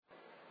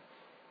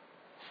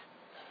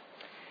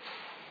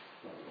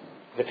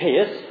It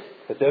appears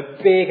that the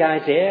big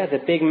idea,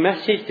 the big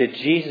message that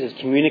Jesus is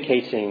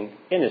communicating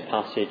in this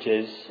passage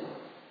is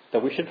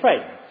that we should pray.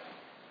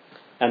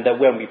 And that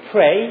when we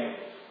pray,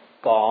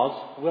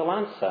 God will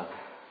answer.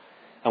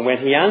 And when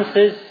he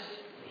answers,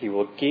 he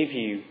will give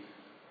you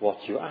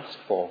what you ask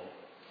for.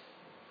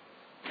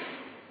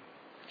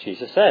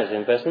 Jesus says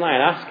in verse 9,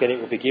 ask and it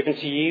will be given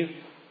to you.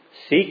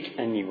 Seek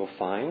and you will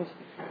find.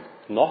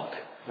 Knock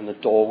and the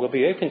door will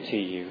be opened to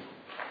you.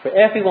 For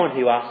everyone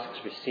who asks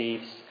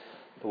receives.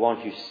 The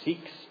one who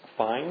seeks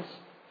finds.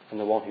 And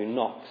the one who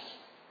knocks,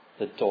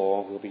 the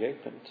door will be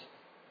opened.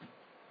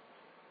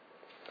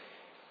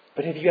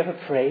 But have you ever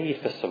prayed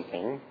for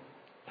something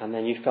and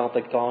then you felt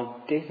that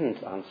God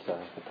didn't answer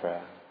the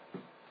prayer?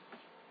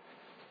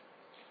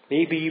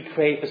 Maybe you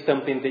prayed for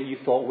something that you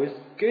thought was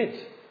good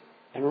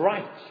and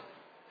right.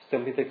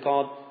 Something that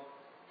God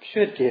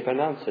should give an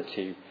answer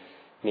to.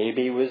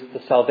 Maybe it was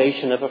the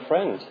salvation of a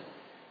friend.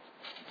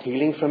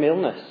 Healing from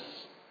illness.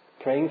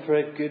 Praying for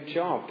a good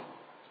job.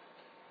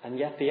 And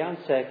yet the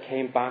answer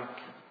came back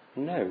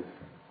no.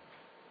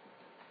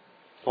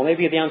 Or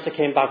maybe the answer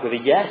came back with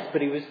a yes,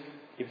 but it was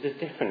a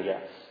different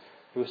yes.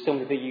 It was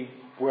something that you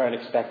weren't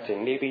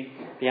expecting. Maybe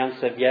the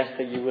answer of yes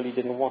that you really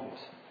didn't want.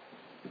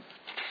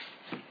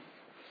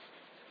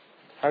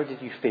 How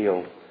did you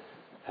feel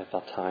at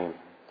that time?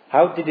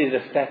 How did it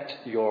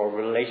affect your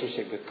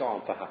relationship with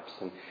God, perhaps?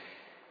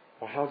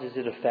 Or how does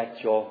it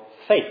affect your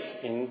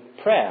faith in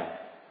prayer?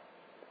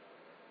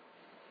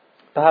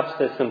 Perhaps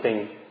there's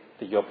something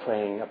that you're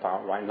praying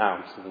about right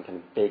now, something kind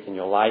of big in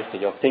your life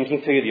that you're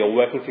thinking through, that you're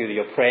working through, that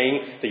you're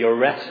praying, that you're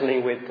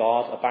wrestling with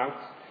God about.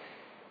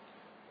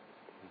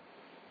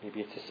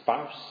 Maybe it's a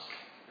spouse,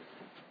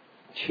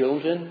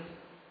 children,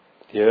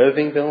 the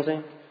Irving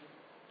building,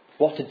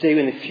 what to do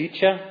in the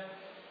future,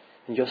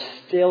 and you're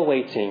still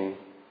waiting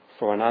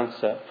for an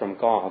answer from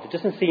God. It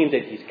doesn't seem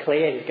that he's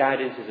clear, his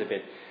guidance is a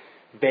bit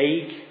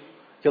vague.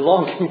 You're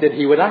longing that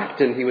he would act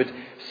and he would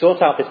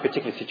sort out this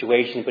particular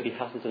situation, but he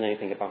hasn't done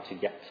anything about it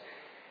yet.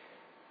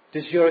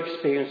 Does your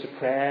experience of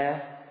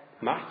prayer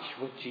match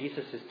what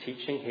Jesus is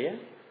teaching here?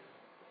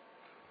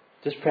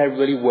 Does prayer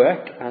really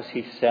work as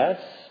he says?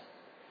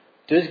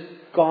 Does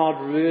God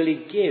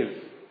really give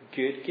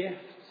good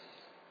gifts?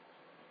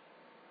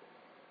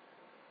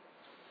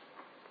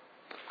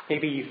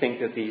 Maybe you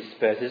think that these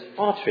verses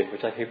are true,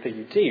 which I hope that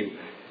you do.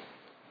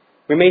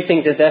 We may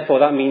think that therefore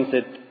that means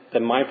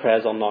that my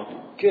prayers are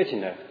not good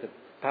enough. That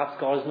perhaps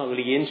God is not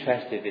really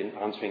interested in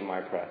answering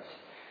my prayers.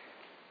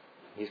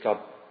 He's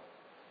got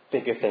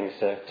bigger things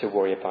to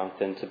worry about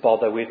than to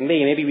bother with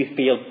me. Maybe we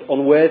feel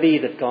unworthy,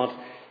 that God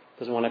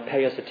doesn't want to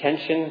pay us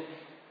attention.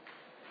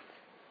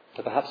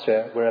 That perhaps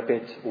we're a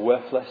bit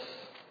worthless.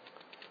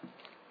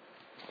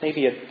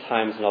 Maybe at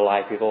times in our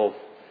life we've all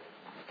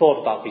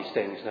thought about these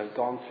things and have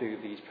gone through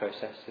these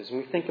processes. And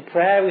we think of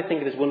prayer, we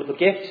think of this wonderful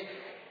gift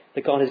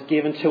that God has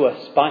given to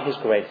us by his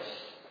grace.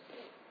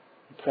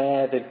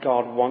 Prayer that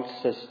God wants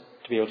us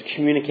to be able to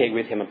communicate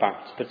with him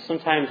about. But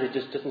sometimes it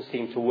just doesn't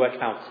seem to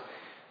work out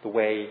the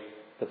way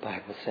the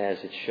Bible says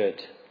it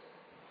should.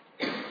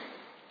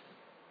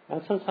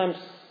 And sometimes,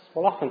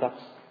 well, often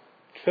that's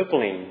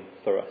troubling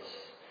for us.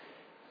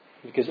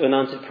 Because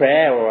unanswered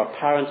prayer or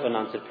apparent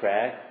unanswered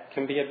prayer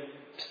can be a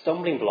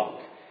stumbling block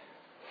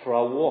for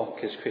our walk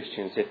as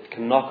Christians. It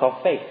can knock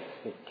our faith.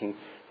 It can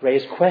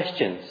raise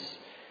questions.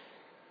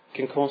 It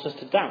can cause us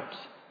to doubt.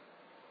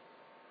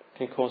 It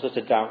can cause us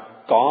to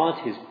doubt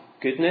God, his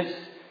goodness,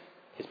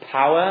 his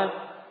power,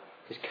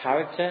 his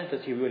character.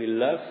 Does he really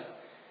love?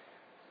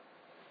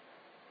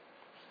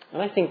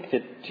 And I think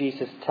that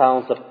Jesus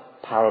tells the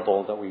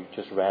parable that we've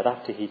just read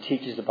after he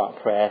teaches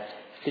about prayer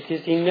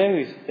because he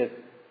knows that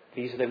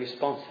these are the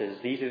responses,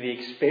 these are the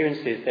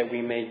experiences that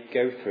we may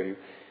go through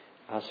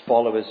as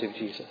followers of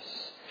Jesus.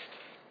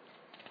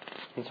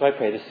 And so I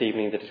pray this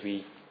evening that as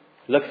we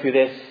look through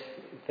this,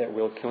 that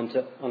we'll come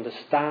to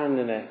understand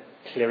in a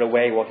clearer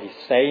way what he's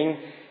saying,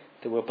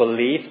 that we'll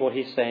believe what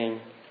he's saying,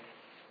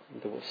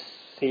 and that we'll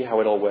see how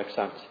it all works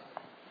out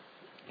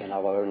in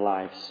our own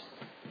lives.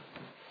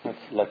 Let's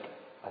look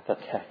at the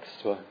text.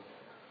 The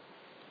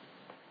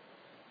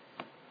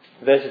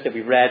verses that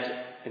we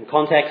read in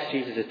context,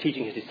 Jesus is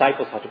teaching his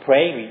disciples how to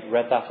pray. We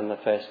read that in the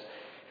first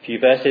few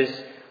verses.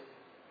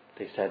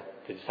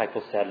 The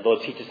disciples said,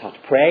 Lord, teach us how to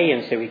pray.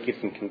 And so he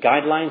gives them some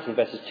guidelines in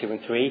verses 2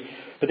 and 3.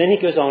 But then he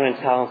goes on and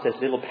tells this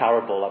little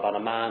parable about a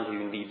man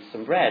who needs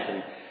some bread.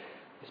 And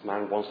this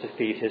man wants to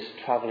feed his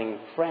travelling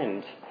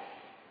friend.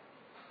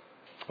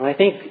 And I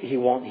think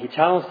he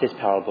tells this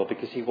parable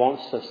because he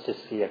wants us to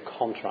see a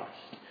contrast.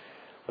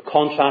 A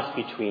contrast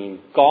between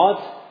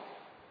God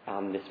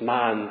and this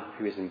man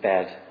who is in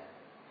bed.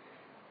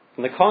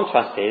 And the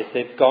contrast is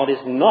that God is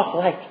not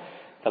like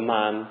the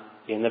man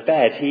in the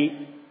bed.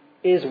 He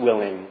is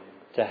willing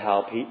to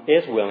help. He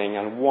is willing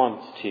and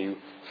wants to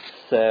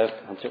serve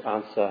and to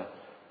answer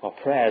our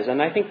prayers.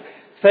 And I think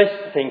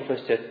first thing for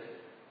us to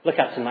look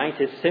at tonight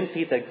is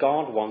simply that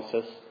God wants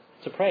us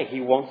to pray.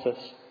 He wants us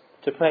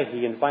to pray.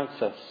 He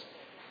invites us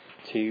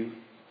to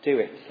do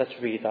it. Let's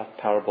read that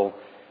parable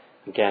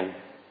again.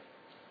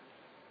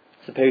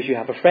 Suppose you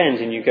have a friend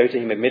and you go to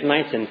him at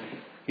midnight and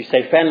you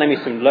say, "Friend, lend me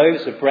some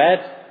loaves of bread.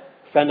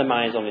 A friend of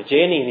mine is on a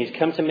journey and he's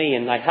come to me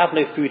and I have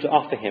no food to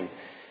offer him."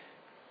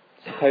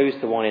 Suppose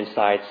the one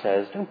inside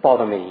says, "Don't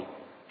bother me.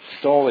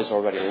 The door is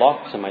already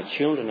locked and my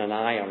children and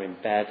I are in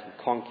bed and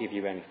can't give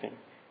you anything."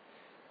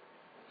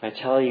 I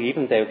tell you,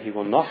 even though he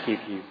will not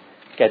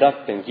get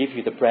up and give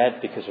you the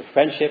bread because of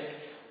friendship,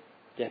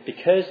 yet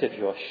because of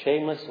your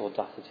shameless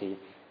audacity,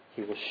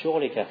 he will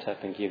surely get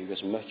up and give you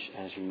as much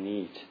as you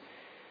need.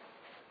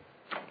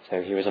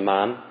 So here is a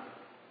man.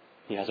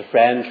 He has a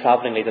friend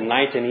travelling late at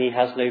night and he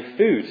has no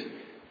food.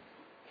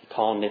 He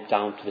can't nip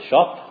down to the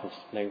shop. There's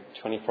no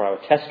 24-hour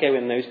Tesco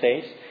in those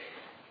days.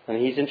 And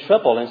he's in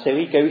trouble, and so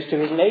he goes to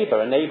his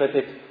neighbour, a neighbour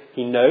that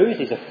he knows,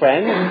 he's a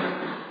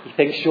friend. He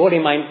thinks, surely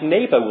my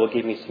neighbour will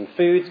give me some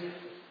food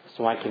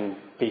so I can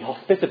be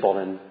hospitable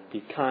and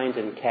be kind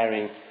and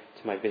caring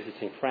to my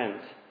visiting friend.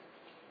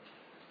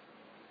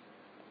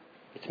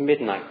 It's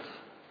midnight.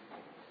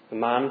 The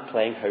man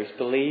playing host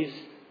believes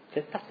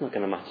that that's not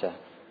going to matter.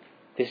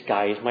 This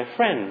guy is my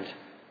friend.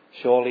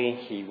 Surely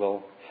he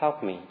will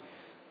help me.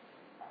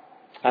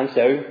 And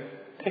so,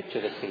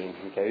 picture the scene.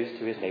 He goes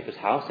to his neighbour's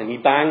house and he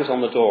bangs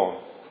on the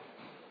door.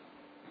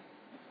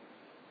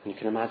 And you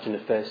can imagine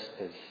at first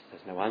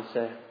there's no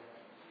answer.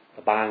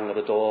 The bang of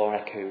the door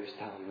echoes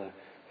down the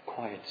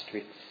quiet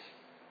streets.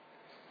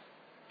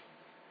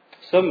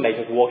 Some may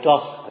have walked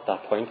off at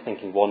that point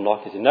thinking one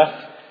knock is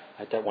enough.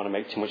 I don't want to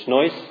make too much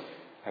noise.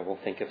 I will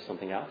think of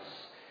something else.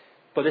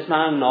 But this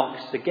man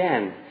knocks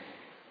again.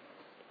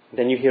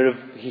 Then he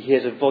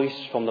hears a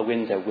voice from the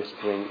window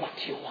whispering, "What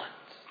do you want?"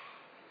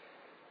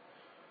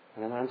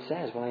 And the man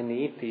says, "Well, I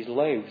need these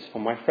loaves for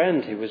my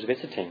friend who was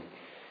visiting."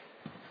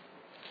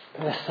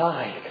 And a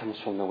sigh comes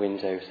from the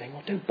window saying,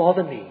 "Well, don't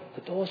bother me.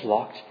 The door's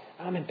locked.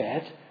 I'm in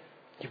bed.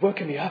 You've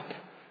woken me up.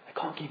 I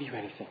can't give you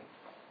anything."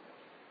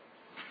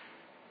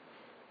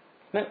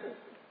 Now,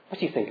 what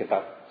do you think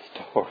about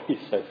the story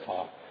so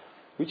far?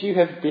 Would you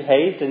have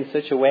behaved in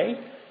such a way?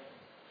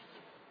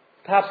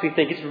 Perhaps we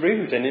think it's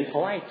rude and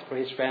impolite for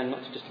his friend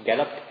not to just get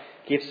up,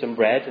 give some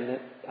bread,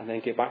 and then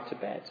get back to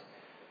bed.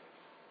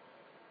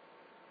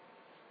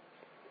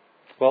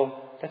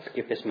 Well, let's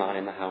give this man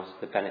in the house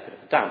the benefit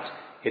of the doubt.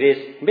 It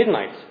is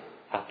midnight,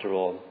 after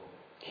all.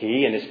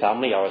 He and his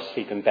family are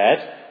asleep in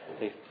bed.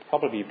 They've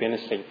probably been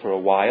asleep for a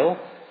while.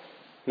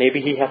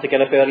 Maybe he had to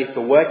get up early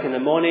for work in the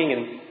morning,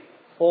 and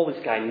all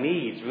this guy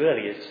needs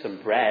really is some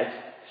bread.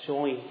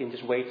 Surely he can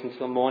just wait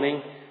until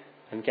morning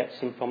and get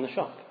some from the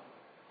shop.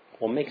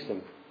 Or make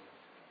some.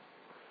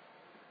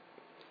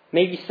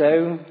 Maybe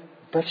so,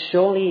 but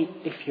surely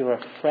if you're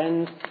a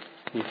friend,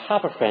 you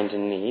have a friend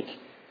in need,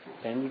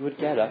 then you would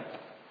get up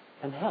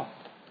and help.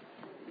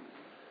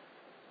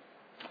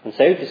 And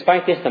so,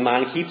 despite this, the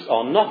man keeps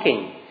on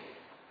knocking.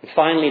 And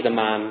finally the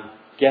man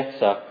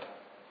gets up,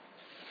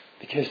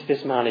 because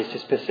this man is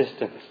just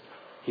persistent.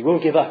 He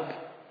won't give up.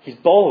 He's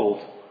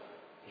bold.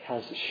 He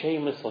has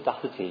shameless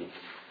audacity,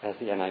 as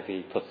the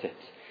NIV puts it.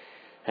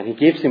 And he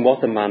gives him what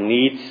the man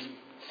needs,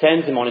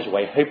 sends him on his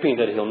way, hoping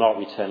that he'll not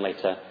return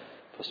later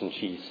for some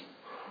cheese.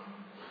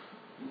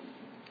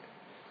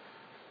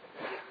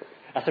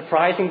 A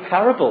surprising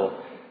parable.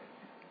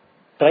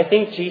 But I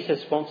think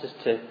Jesus wants us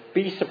to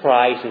be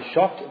surprised and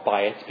shocked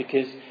by it,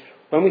 because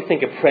when we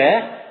think of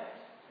prayer,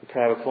 and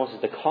prayer of course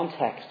is the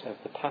context of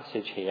the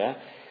passage here,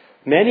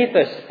 many of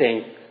us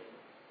think,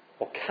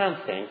 or can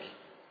think,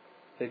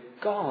 that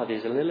God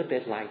is a little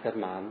bit like that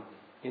man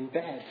in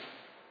bed.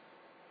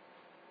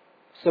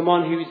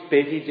 Someone who's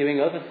busy doing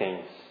other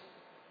things.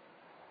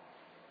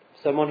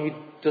 Someone who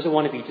doesn't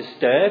want to be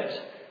disturbed,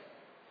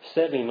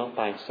 certainly not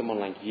by someone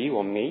like you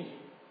or me.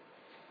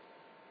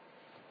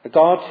 A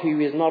God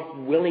who is not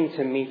willing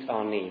to meet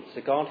our needs.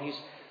 A God who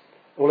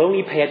will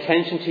only pay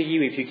attention to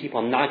you if you keep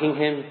on nagging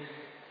him.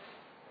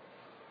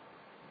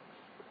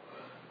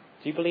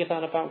 Do you believe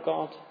that about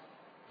God?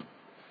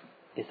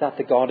 Is that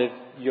the God of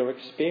your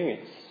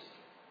experience?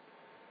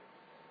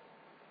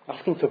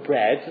 Asking for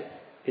bread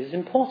is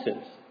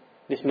important.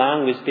 This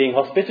man was being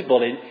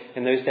hospitable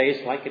in those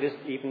days, like it is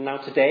even now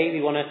today.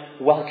 We want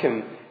to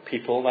welcome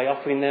people by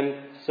offering them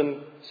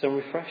some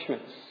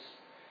refreshments.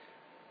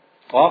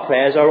 Our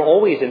prayers are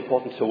always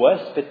important to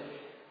us, but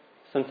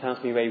sometimes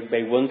we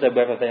may wonder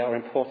whether they are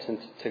important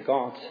to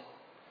God.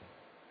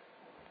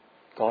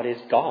 God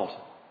is God,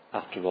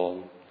 after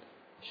all.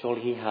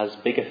 Surely he has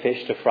bigger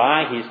fish to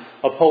fry. He's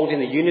upholding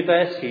the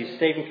universe. He's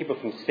saving people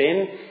from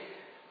sin.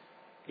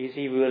 Is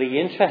he really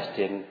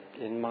interested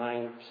in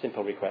my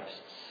simple requests?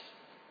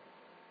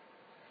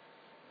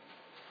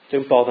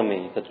 Don't bother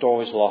me. The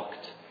door is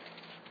locked.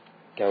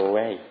 Go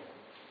away.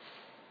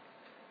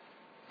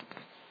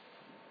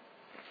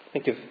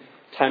 Think of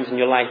times in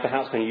your life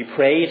perhaps when you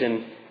prayed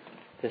and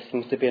there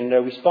seems to be no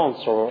response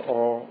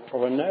or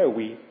a no.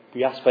 We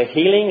ask for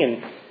healing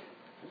and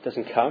it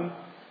doesn't come.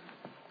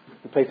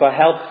 We pray for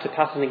help to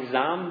pass an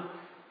exam,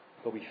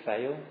 but we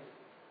fail.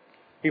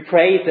 We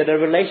pray that a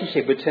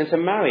relationship would turn to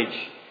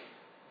marriage,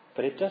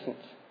 but it doesn't.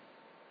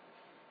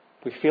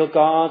 We feel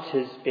God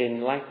has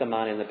been like the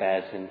man in the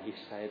bed and he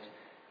said,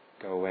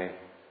 go away.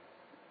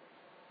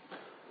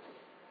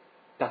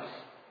 That's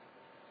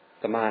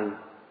the man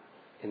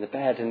in the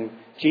bed. And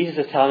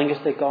Jesus is telling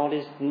us that God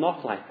is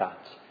not like that.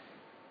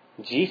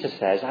 Jesus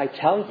says, I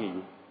tell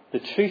you, the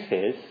truth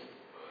is,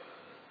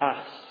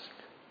 ask.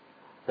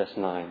 Verse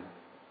 9.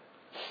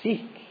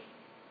 Seek.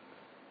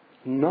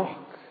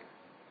 Knock.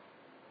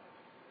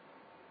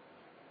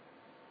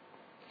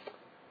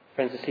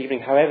 Friends, this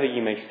evening, however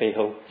you may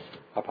feel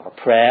about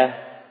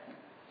prayer,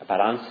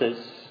 about answers,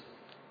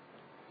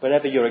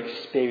 whatever your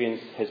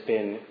experience has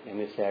been in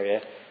this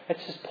area,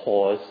 let's just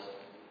pause,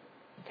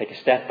 take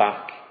a step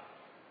back,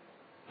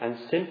 and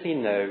simply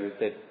know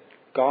that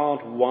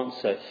God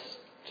wants us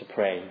to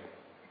pray.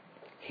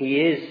 He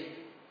is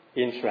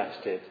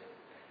interested.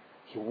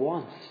 He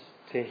wants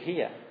to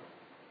hear.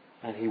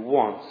 And he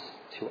wants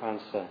to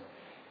answer.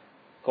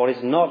 God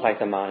is not like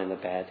the man in the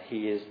bed.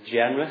 He is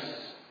generous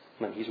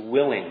and he's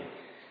willing.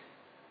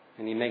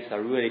 And he makes that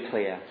really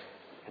clear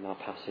in our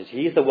passage.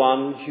 He is the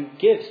one who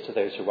gives to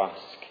those who ask,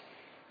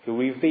 who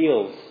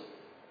reveals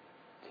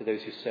to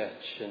those who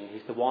search. And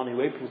he's the one who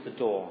opens the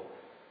door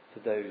for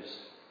those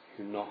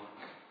who knock.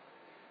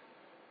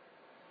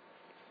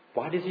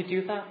 Why does he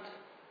do that?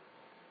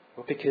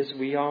 Well, because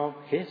we are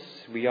his.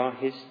 We are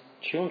his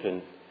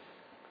children.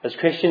 As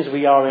Christians,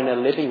 we are in a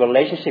living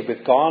relationship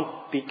with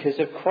God because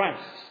of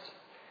Christ.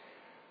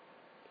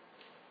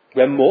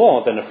 We're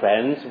more than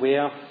friends. We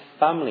are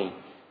family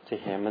to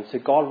him. And so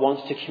God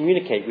wants to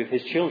communicate with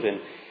his children.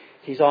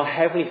 He's our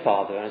Heavenly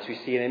Father. And as we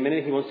see in a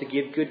minute, he wants to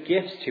give good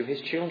gifts to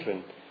his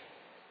children.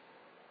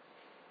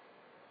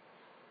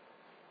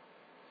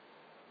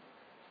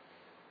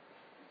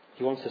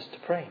 He wants us to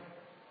pray.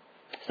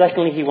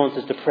 Secondly, he wants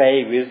us to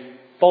pray with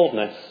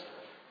boldness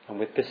and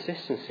with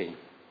persistency.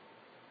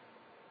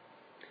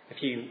 A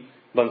few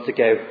months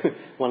ago,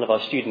 one of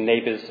our student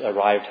neighbours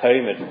arrived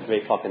home at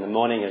 3 o'clock in the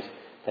morning, as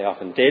they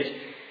often did,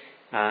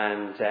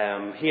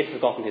 and he had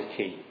forgotten his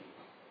key.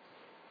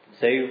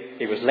 So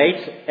it was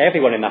late,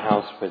 everyone in the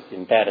house was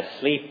in bed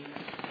asleep,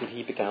 and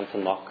he began to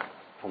knock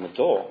on the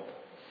door.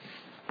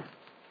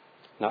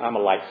 Now, I'm a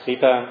light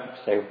sleeper,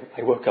 so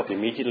I woke up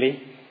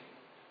immediately.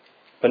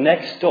 But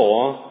next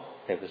door,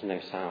 there was no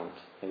sound.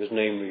 There was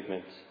no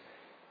movement.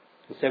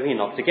 And so he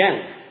knocked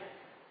again.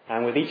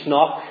 And with each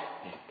knock,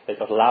 they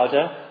got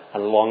louder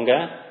and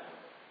longer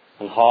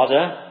and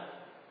harder.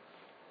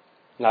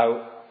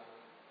 Now,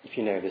 if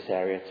you know this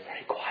area, it's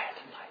very quiet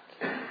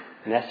at night.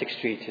 And Essex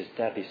Street is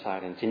deadly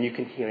silent, and you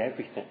can hear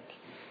everything.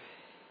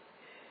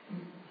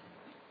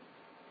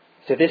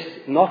 So this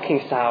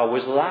knocking sound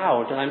was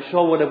loud, and I'm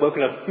sure would have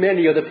woken up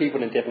many other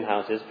people in different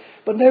houses,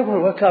 but no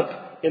one woke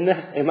up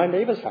in my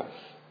neighbour's house.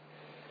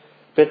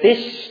 But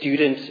this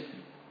student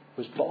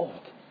was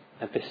bold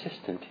and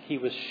persistent. He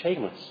was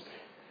shameless.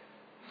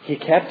 He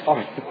kept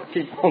on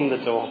knocking on the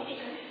door.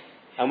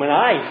 And when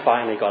I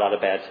finally got out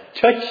of bed,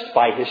 touched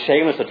by his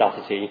shameless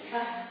audacity,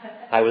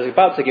 I was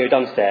about to go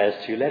downstairs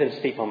to let him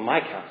sleep on my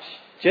couch,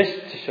 just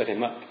to shut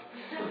him up.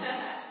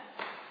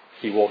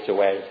 He walked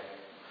away,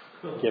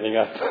 giving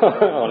up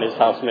on his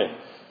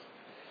housemates.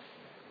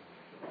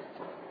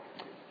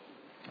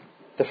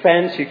 The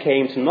friends who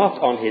came to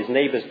knock on his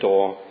neighbour's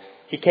door,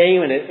 he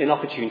came in an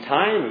opportune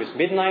time. It was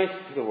midnight,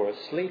 people were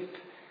asleep.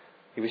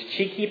 He was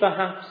cheeky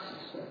perhaps,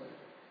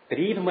 but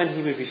even when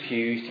he was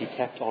refused, he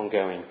kept on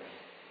going.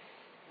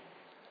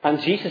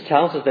 And Jesus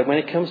tells us that when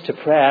it comes to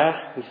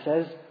prayer, he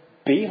says,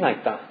 be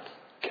like that.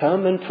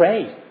 Come and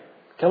pray.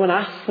 Come and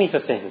ask me for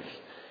things.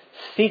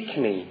 Seek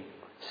me.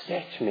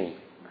 Search me.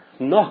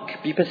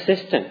 Knock. Be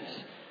persistent.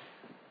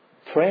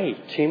 Pray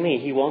to me.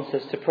 He wants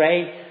us to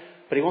pray,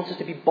 but he wants us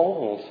to be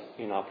bold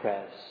in our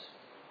prayers.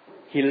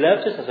 He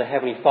loves us as a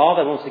Heavenly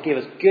Father and wants to give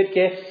us good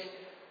gifts,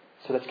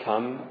 so let's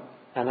come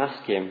and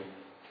ask him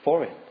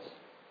for it.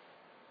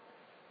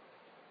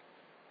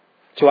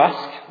 To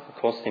ask, of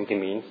course, simply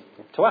means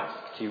to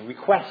ask, to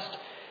request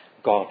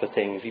God for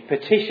things. We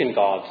petition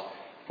God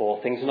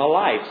for things in our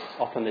lives.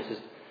 Often this is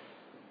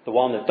the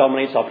one that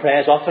dominates our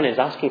prayers, often is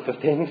asking for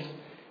things.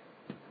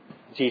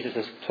 Jesus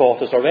has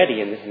taught us already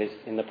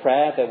in the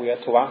prayer that we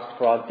are to ask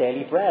for our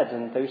daily bread,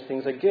 and those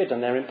things are good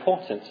and they're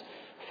important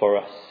for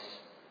us.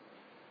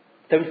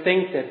 Don't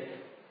think that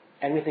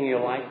anything in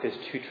your life is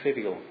too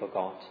trivial for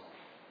God.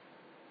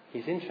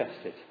 He's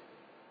interested.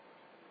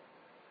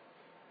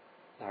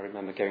 I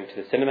remember going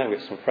to the cinema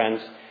with some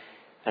friends,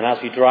 and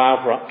as we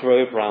drove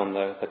around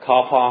the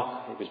car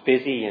park, it was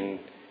busy, and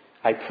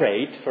I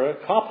prayed for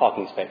a car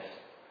parking space.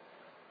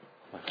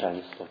 My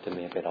friends looked at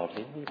me a bit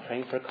oddly. What are you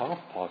praying for a car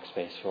park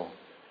space for?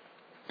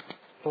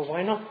 Well,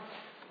 why not?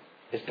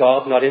 Is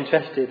God not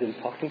interested in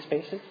parking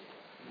spaces?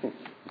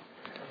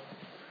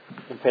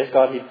 And praise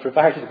God, he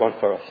provided one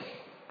for us.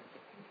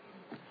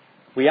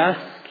 We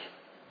ask,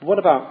 what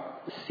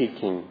about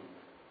seeking?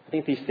 I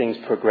think these things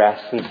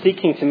progress. And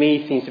seeking to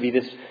me seems to be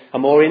a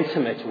more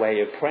intimate way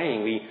of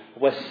praying.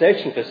 We're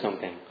searching for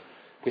something.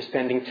 We're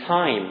spending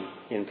time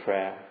in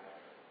prayer.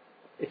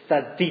 It's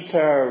that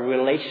deeper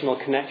relational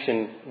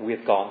connection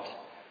with God.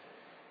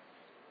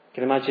 You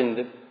can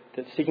imagine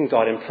that seeking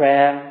God in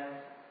prayer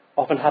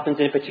often happens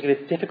in a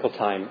particularly difficult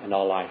time in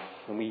our life.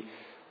 And we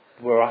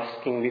We're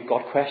asking, we've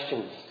got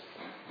questions.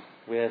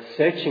 We're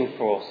searching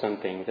for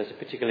something. There's a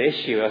particular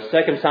issue or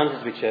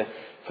circumstances which are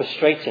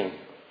frustrating.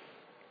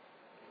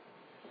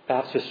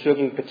 Perhaps we're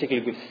struggling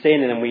particularly with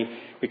sin, and then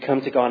we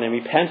come to God in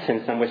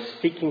repentance and we're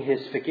seeking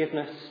His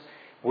forgiveness.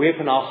 We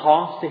open our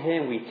hearts to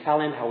Him. We tell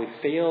Him how we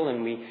feel,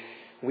 and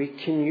we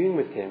commune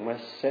with Him.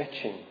 We're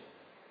searching.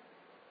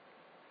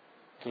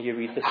 And you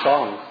read the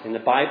Psalms in the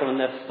Bible, and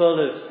they're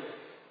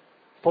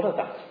full of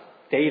that.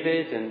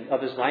 David and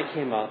others like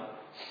him are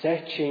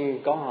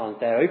searching God.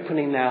 They're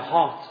opening their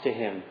hearts to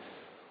Him,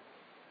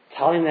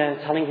 telling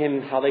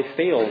Him how they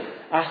feel,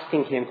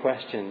 asking Him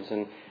questions,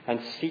 and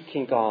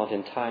seeking God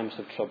in times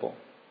of trouble.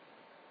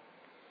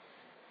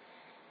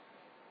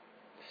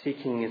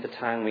 Seeking is the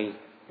time we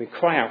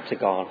cry out to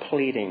God,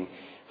 pleading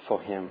for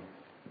Him.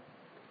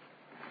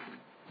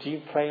 Do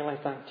you pray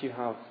like that? Do you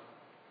have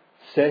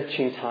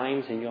searching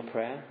times in your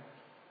prayer?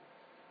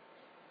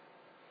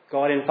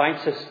 God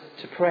invites us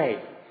to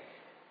pray.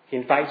 He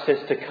invites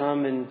us to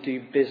come and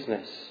do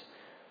business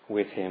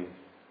with Him.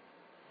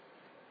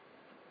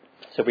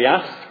 So we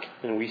ask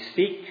and we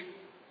seek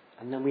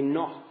and then we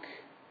knock.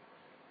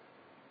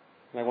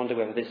 And I wonder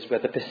whether this is where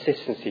the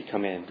persistency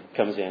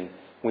comes in.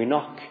 We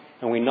knock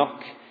and we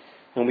knock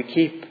and we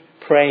keep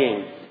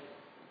praying.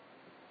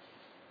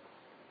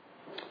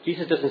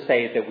 Jesus doesn't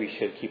say that we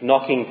should keep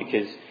knocking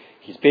because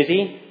He's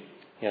busy.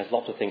 He has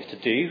lots of things to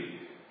do.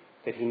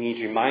 That He needs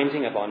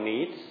reminding of our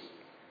needs.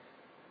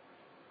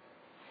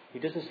 He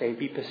doesn't say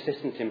be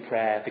persistent in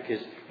prayer because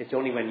it's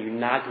only when you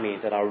nag me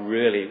that I'll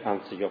really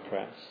answer your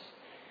prayers.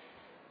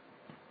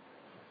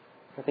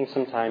 I think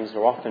sometimes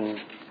or often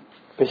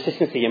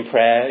persistency in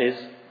prayer is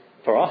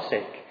for our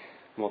sake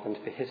more than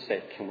for His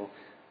sake, and we'll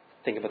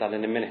think about that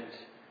in a minute.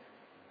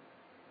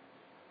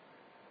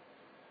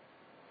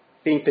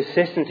 Being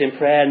persistent in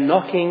prayer,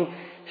 knocking,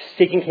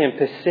 seeking Him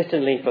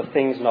persistently for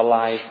things in our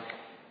life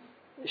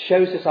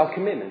shows us our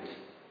commitment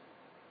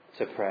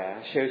to prayer.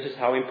 It shows us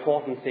how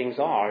important things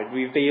are. It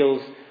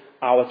reveals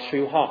our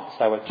true hearts,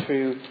 our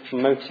true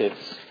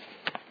motives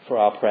for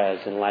our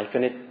prayers in life,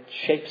 and it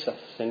shapes us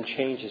and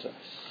changes us.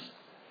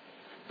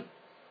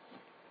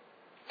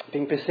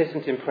 Being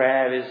persistent in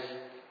prayer is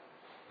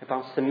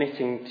about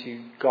submitting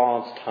to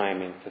God's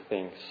timing for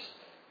things,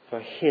 for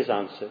His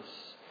answers.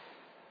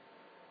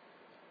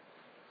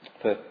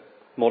 For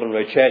Modern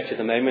Road Church at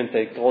the moment,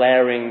 the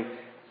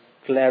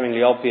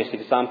glaringly obvious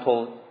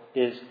example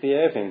is the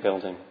Irving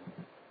building.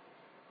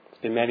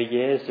 It's been many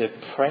years of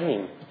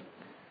praying.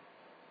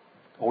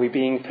 Are we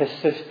being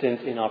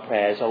persistent in our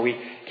prayers? Are we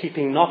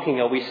keeping knocking?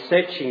 Are we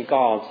searching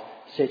God,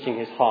 searching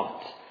His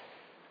heart?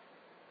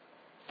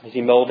 Is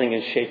He moulding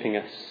and shaping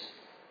us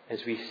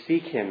as we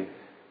seek Him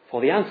for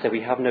the answer?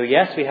 We have no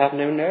yes, we have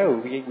no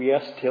no. We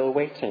are still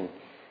waiting.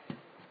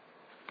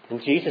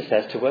 And Jesus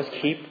says to us,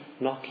 keep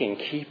knocking,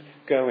 keep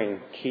going,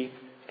 keep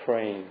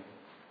praying.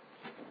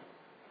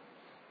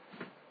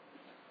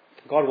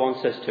 God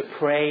wants us to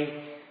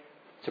pray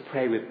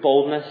with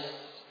boldness,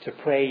 to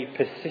pray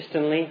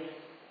persistently.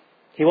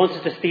 He wants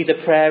us to see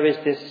that prayer is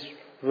this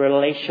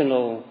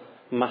relational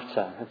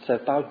matter. It's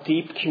about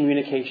deep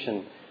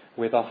communication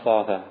with our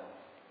Father.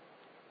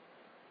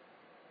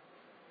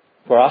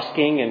 We're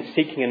asking and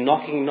seeking and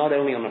knocking not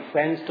only on a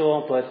friend's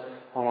door, but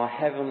on our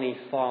Heavenly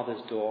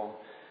Father's door.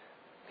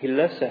 He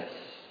loves us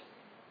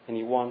and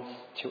He wants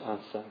to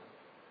answer.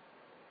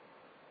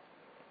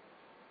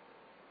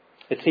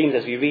 It seems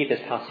as we read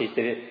this passage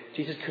that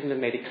Jesus couldn't have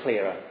made it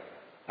clearer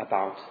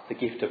about the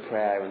gift of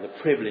prayer and the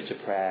privilege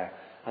of prayer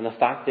and the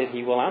fact that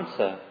He will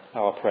answer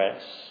our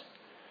prayers.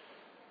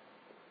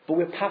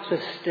 But perhaps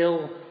we're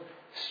still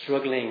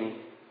struggling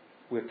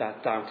with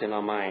that doubt in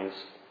our minds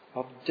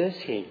of, does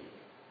He?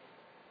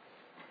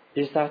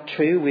 Is that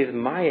true with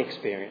my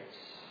experience?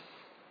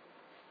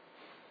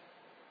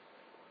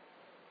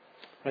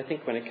 I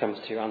think when it comes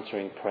to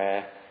answering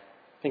prayer,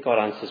 I think God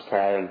answers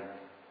prayer in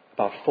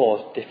about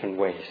 4 different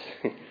ways.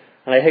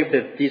 And I hope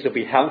that these will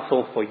be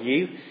helpful for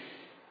you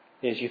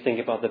as you think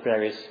about the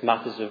various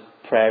matters of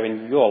prayer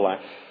in your life.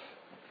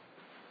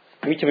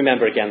 We need to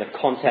remember again the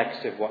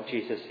context of what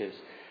Jesus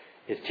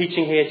is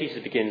teaching here.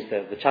 Jesus begins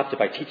the chapter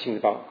by teaching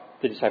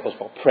about the disciples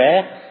about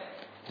prayer.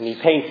 And He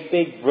paints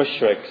big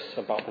brushstrokes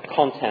about the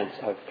content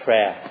of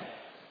prayer.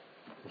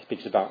 He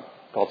speaks about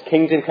God's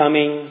kingdom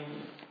coming,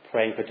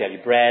 praying for daily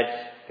bread,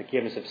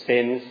 forgiveness of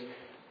sins,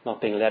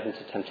 not being led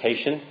into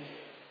temptation.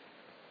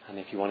 And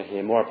if you want to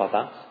hear more about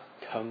that,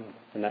 come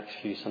the next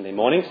few Sunday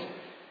mornings.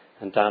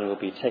 And Dan will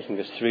be taking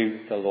us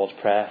through the Lord's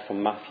Prayer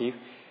from Matthew.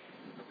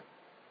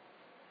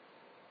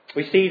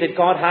 We see that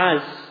God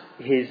has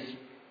His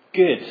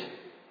good,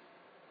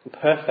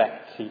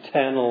 perfect,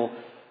 eternal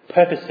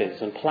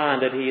purposes and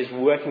plan that He is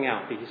working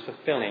out, that He is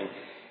fulfilling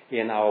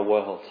in our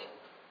world.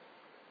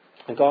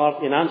 And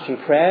God, in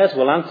answering prayers,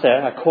 will answer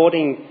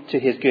according to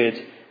His good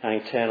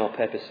and eternal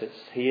purposes.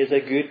 He is a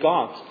good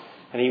God,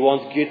 and He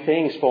wants good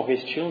things for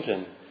His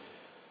children.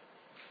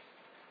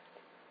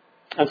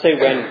 And so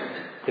when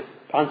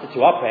the answer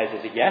to our prayers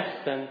is a yes,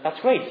 then that's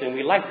great, and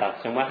we like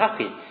that, and we're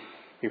happy.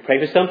 We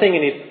pray for something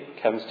and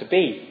it comes to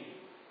be.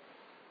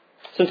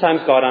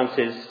 Sometimes God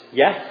answers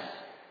yes,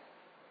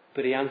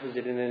 but he answers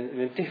it in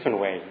a different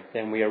way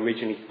than we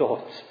originally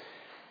thought.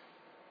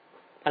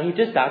 And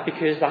he does that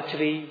because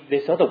actually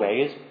this other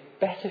way is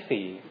better for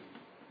you.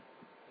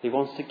 He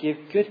wants to give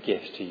good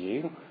gifts to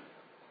you,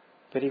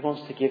 but he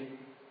wants to give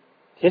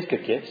his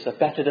good gifts are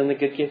better than the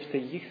good gifts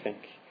that you think.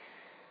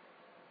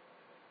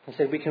 And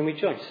so we can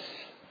rejoice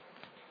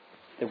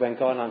that when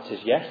God answers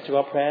yes to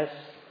our prayers,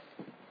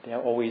 they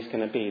are always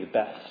going to be the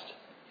best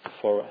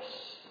for us.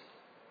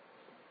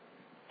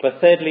 But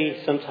thirdly,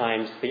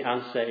 sometimes the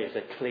answer is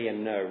a clear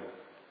no.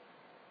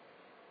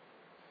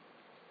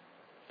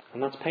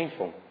 And that's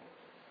painful.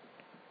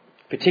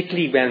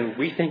 Particularly when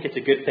we think it's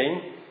a good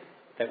thing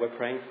that we're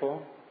praying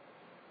for.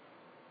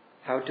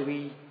 How do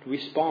we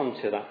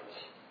respond to that?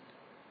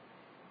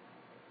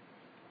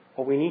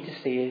 Well, we need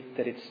to see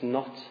that it's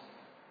not,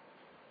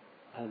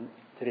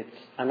 that it's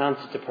an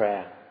answer to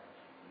prayer.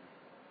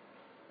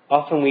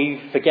 Often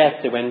we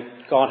forget that when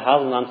God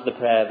hasn't answered the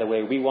prayer the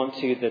way we want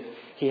to, that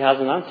he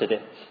hasn't answered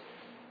it.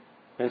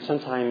 And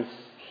sometimes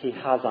he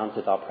has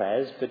answered our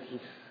prayers, but he's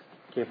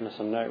given us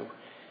a no.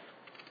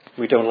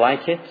 We don't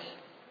like it.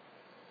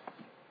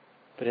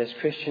 But as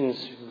Christians,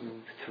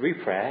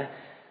 through prayer,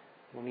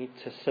 we need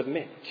to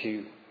submit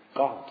to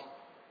God,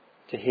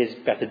 to his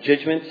better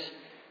judgment,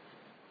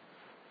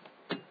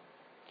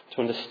 to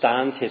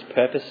understand his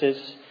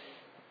purposes,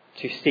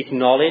 to seek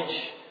knowledge,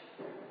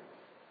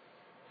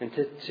 and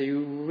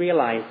to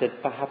realize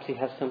that perhaps he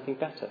has something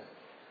better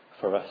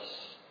for us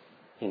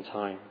in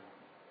time.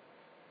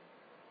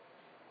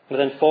 But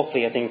then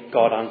fourthly, I think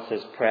God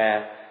answers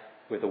prayer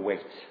with a wait.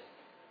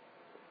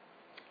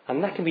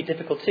 And that can be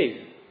difficult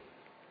too,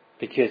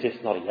 because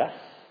it's not a yes,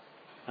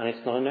 and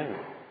it's not a no.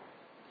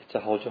 It's a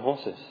hold your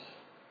horses.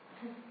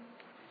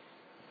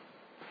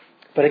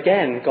 But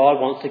again, God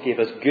wants to give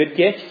us good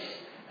gifts,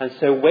 and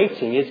so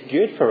waiting is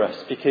good for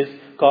us, because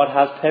God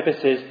has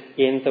purposes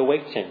in the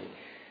waiting.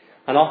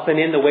 And often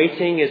in the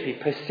waiting, as we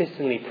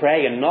persistently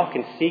pray and knock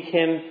and seek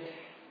him,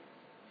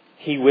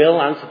 he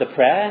will answer the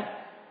prayer,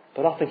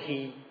 but often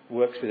he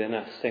works within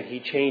us, and he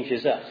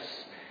changes us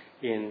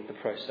in the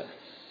process.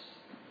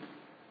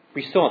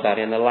 We saw that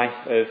in the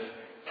life of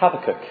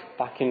Habakkuk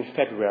back in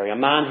February, a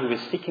man who was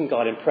seeking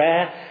God in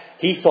prayer.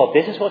 He thought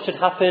this is what should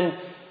happen,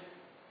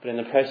 but in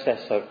the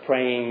process of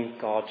praying,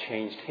 God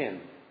changed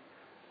him.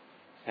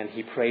 And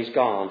he praised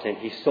God, and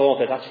he saw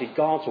that actually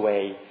God's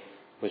way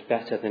was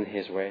better than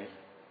his way.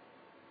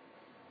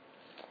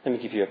 Let me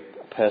give you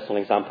a personal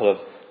example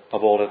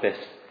of all of this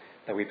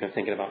that we've been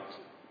thinking about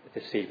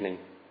this evening.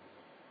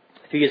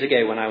 A few years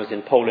ago when I was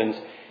in Poland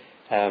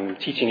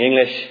teaching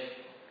English,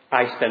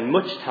 I spent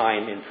much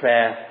time in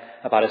prayer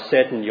about a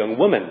certain young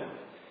woman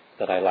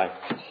that I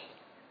liked.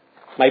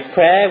 My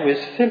prayer was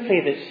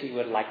simply that she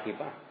would like me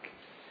back.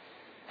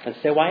 And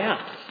so I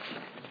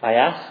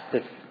asked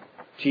that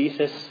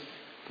Jesus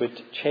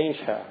would change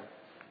her.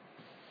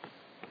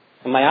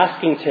 Am I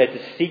asking her to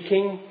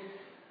seeking?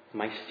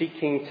 Am I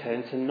seeking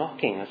turned to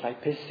knocking as I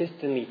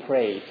persistently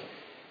prayed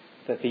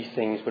that these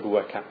things would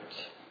work out?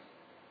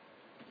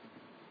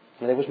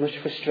 And there was much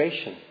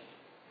frustration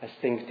as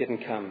things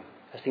didn't come,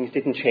 as things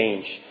didn't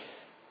change.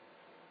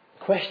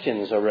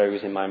 Questions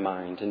arose in my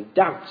mind and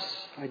doubts.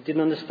 I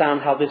didn't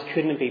understand how this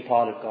couldn't be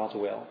part of God's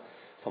will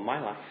for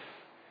my life.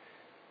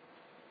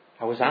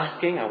 I was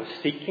asking, I was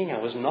seeking, I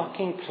was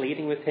knocking,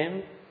 pleading with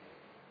him.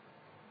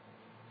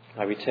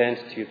 I returned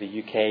to the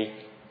UK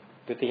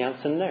with the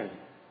answer no.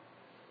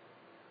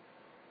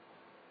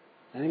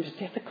 And it was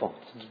difficult.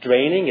 It's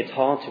draining. It's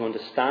hard to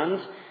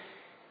understand.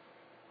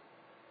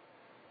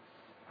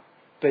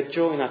 But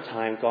during that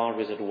time, God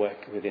was at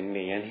work within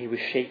me, and he was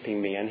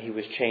shaping me, and he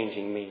was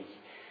changing me.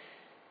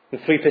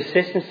 And through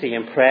persistency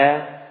and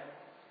prayer,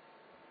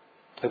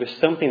 there was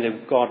something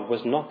that God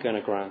was not going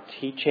to grant.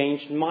 He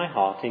changed my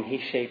heart, and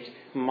he shaped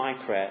my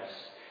prayers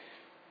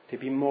to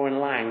be more in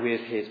line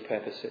with his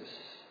purposes.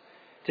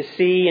 To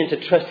see and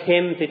to trust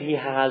him that he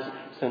has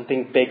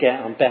something bigger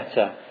and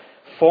better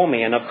for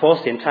me. And of course,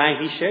 in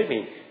time, he showed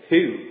me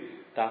who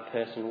that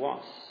person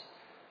was.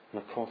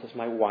 And of course, it's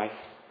my wife,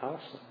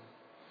 Alison.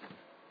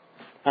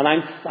 And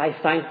I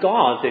thank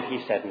God that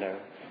he said no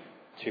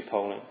to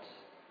Poland.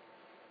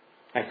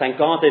 I thank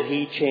God that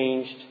he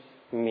changed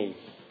me.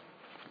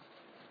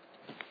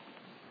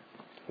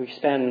 We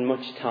spend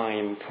much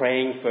time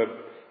praying for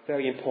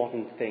very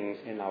important things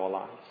in our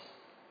lives.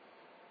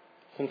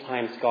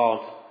 Sometimes God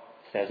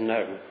says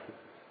no.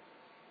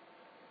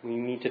 We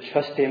need to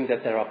trust him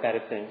that there are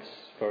better things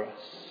for us.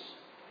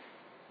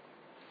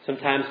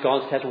 Sometimes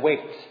God says wait,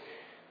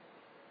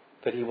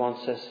 but he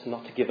wants us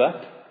not to give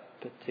up,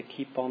 but to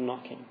keep on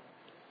knocking.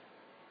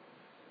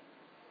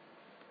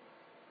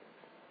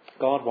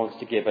 God wants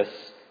to give us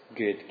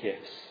good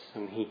gifts.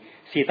 And we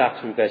see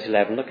that from verse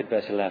 11. Look at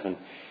verse 11.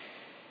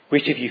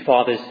 Which of you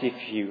fathers,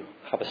 if you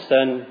have a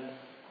son,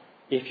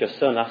 if your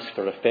son asks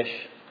for a fish,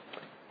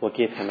 will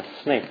give him a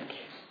snake?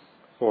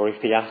 Or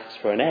if he asks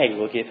for an egg,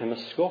 will give him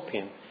a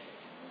scorpion?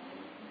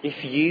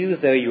 If you,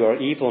 though you are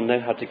evil, know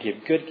how to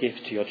give good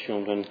gifts to your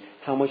children,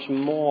 how much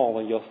more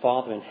will your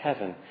Father in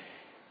heaven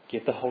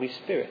give the Holy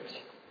Spirit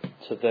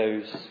to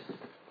those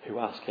who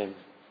ask him.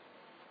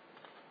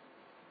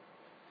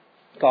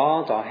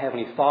 God, our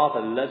Heavenly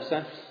Father, loves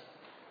us,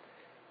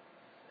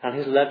 and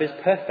his love is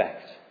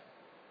perfect.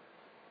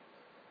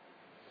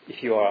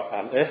 If you are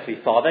an earthly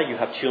father, you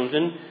have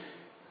children,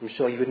 I'm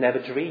sure you would never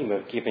dream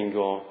of giving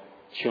your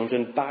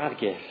children bad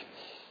gifts.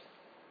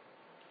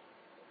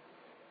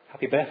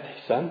 Happy birthday,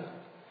 son.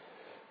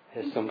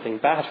 There's something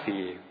bad for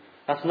you.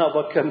 That's not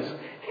what comes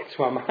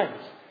into our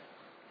minds.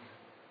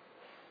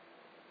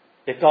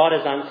 If God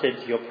has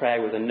answered your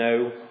prayer with a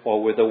no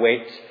or with a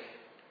wait,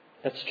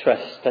 let's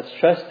trust. Let's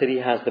trust that he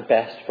has the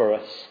best for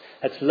us.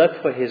 Let's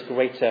look for his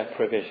greater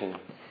provision.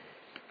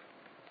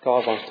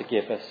 God wants to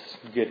give us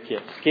good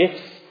gifts.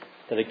 Gifts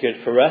that are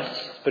good for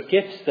us, but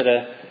gifts that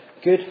are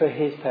good for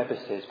his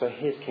purposes, for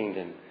his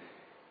kingdom.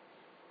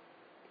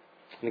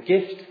 And the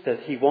gift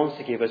that he wants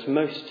to give us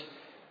most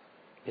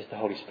is the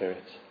Holy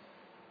Spirit.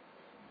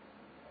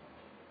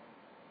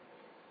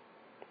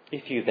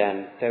 If you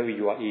then, though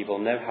you are evil,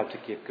 know how to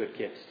give good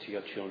gifts to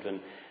your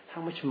children,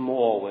 how much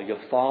more will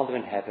your Father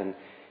in heaven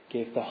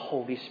give the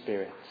Holy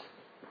Spirit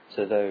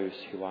to those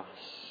who ask?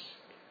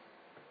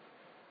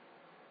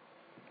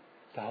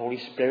 The Holy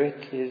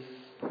Spirit is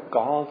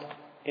God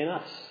in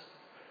us.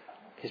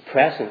 His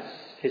presence,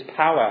 his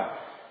power,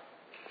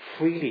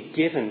 freely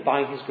given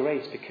by his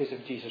grace because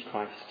of Jesus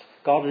Christ.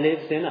 God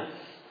lives in us.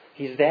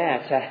 He's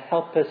there to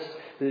help us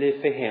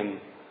live for him.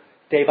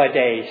 Day by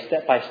day,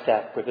 step by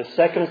step, with the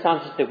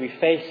circumstances that we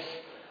face,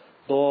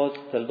 the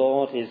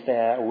Lord is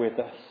there with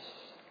us.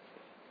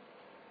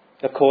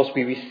 Of course,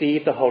 we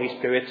receive the Holy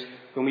Spirit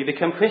when we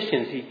become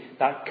Christians.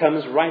 That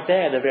comes right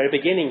there at the very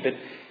beginning.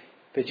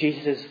 But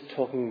Jesus is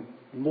talking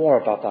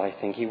more about that, I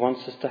think. He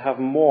wants us to have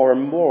more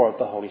and more of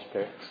the Holy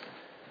Spirit.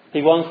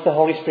 He wants the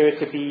Holy Spirit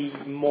to be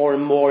more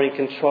and more in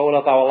control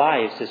of our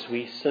lives as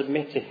we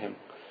submit to him.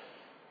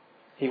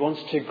 He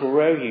wants to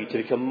grow you to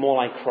become more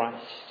like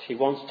Christ. He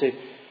wants to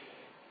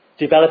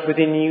develop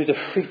within you the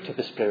fruit of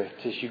the Spirit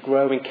as you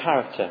grow in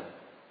character.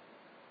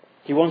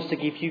 He wants to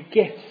give you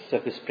gifts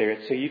of the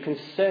Spirit so you can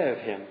serve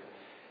him.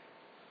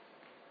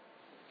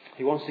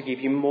 He wants to give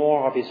you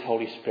more of his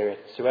Holy Spirit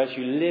so as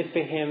you live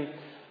for him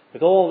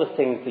with all the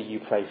things that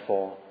you pray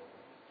for,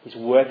 he's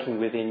working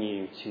within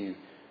you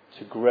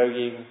to grow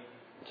you,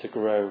 to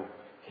grow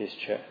his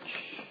church.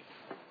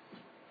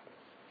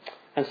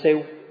 And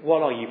so,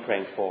 what are you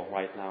praying for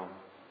right now?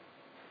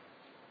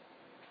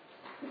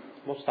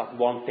 What's that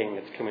one thing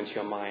that's come into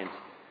your mind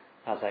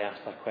as I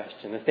ask that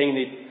question? The thing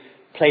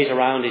that plays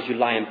around as you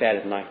lie in bed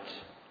at night.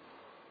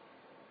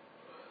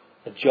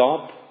 A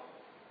job?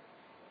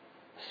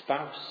 A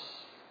spouse?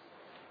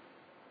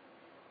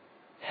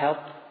 Help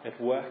at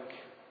work?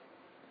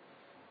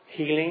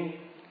 Healing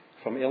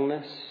from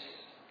illness?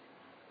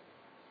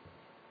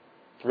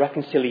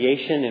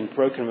 Reconciliation in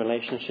broken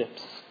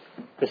relationships?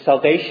 The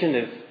salvation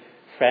of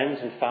friends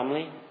and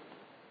family?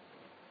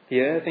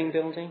 The Irving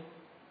building?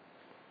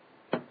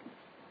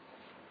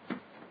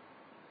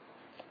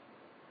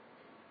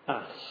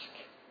 Ask,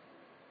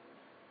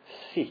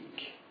 seek,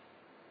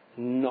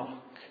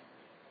 knock.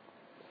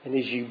 And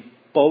as you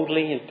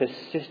boldly and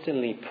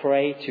persistently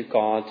pray to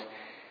God,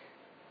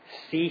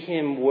 see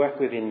him work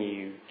within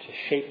you to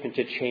shape and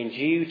to change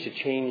you, to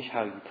change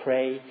how you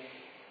pray,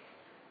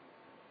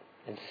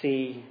 and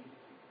see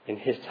in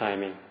his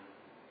timing,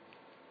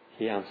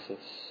 he answers.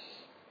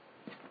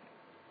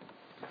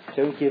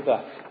 Don't give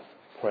up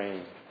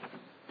praying.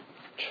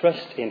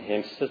 Trust in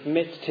him.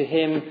 Submit to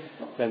him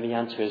when the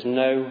answer is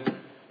no.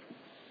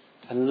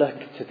 And look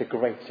to the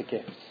greater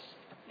gifts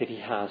that he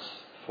has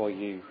for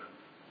you.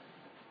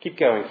 Keep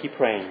going, keep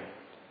praying.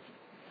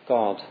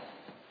 God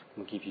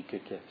will give you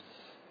good gifts.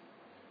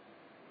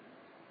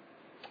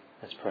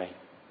 Let's pray.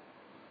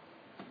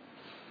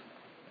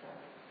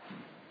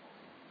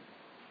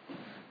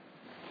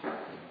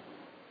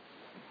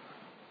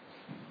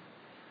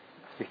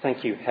 We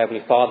thank you,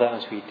 Heavenly Father,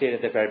 as we did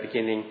at the very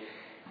beginning,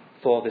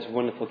 for this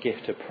wonderful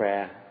gift of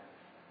prayer.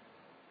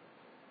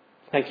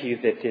 Thank you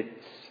that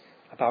it's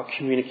about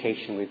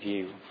communication with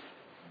you.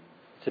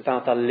 It's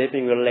about that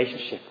living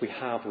relationship we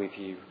have with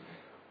you.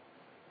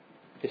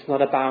 It's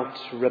not about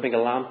rubbing a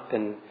lamp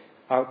and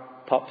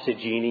out pops a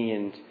genie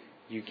and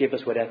you give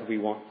us whatever we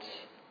want.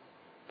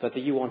 But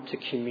that you want to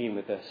commune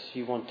with us.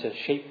 You want to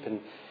shape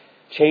and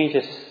change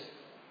us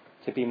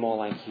to be more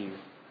like you.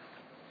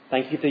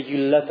 Thank you that you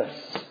love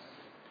us.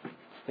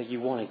 That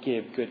you want to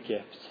give good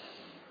gifts.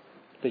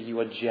 That you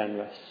are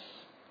generous.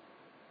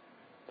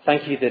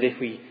 Thank you that if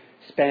we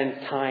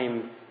spend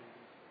time,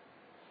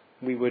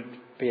 we would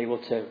be able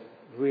to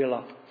reel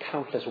up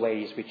countless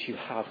ways which you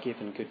have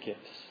given good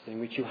gifts, in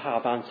which you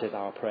have answered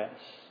our prayers.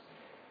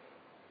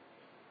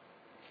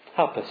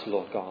 Help us,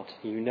 Lord God.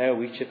 You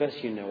know each of us,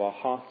 you know our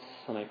hearts,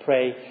 and I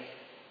pray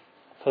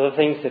for the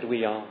things that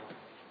we are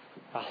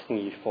asking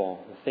you for,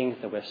 the things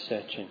that we're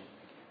searching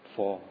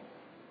for,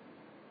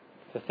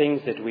 the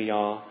things that we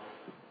are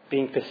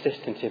being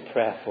persistent in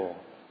prayer for,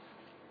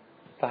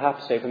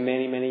 perhaps over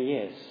many, many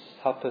years.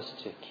 Help us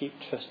to keep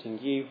trusting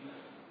you,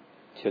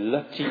 to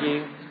look to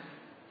you,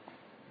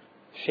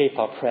 shape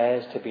our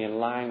prayers to be in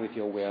line with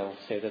your will,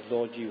 so that,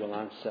 Lord, you will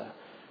answer,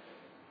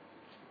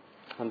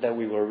 and that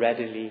we will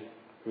readily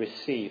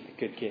receive the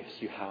good gifts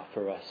you have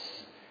for us,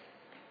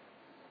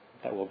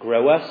 that will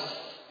grow us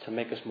to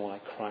make us more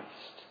like Christ,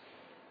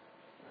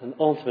 and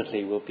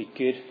ultimately will be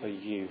good for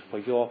you, for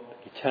your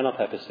eternal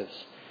purposes.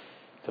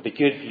 It'll be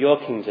good for your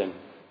kingdom.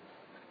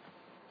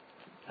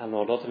 And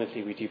Lord,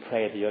 ultimately we do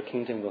pray that your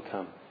kingdom will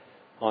come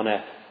on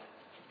earth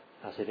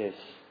as it is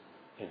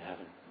in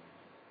heaven.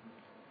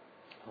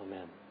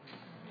 Amen.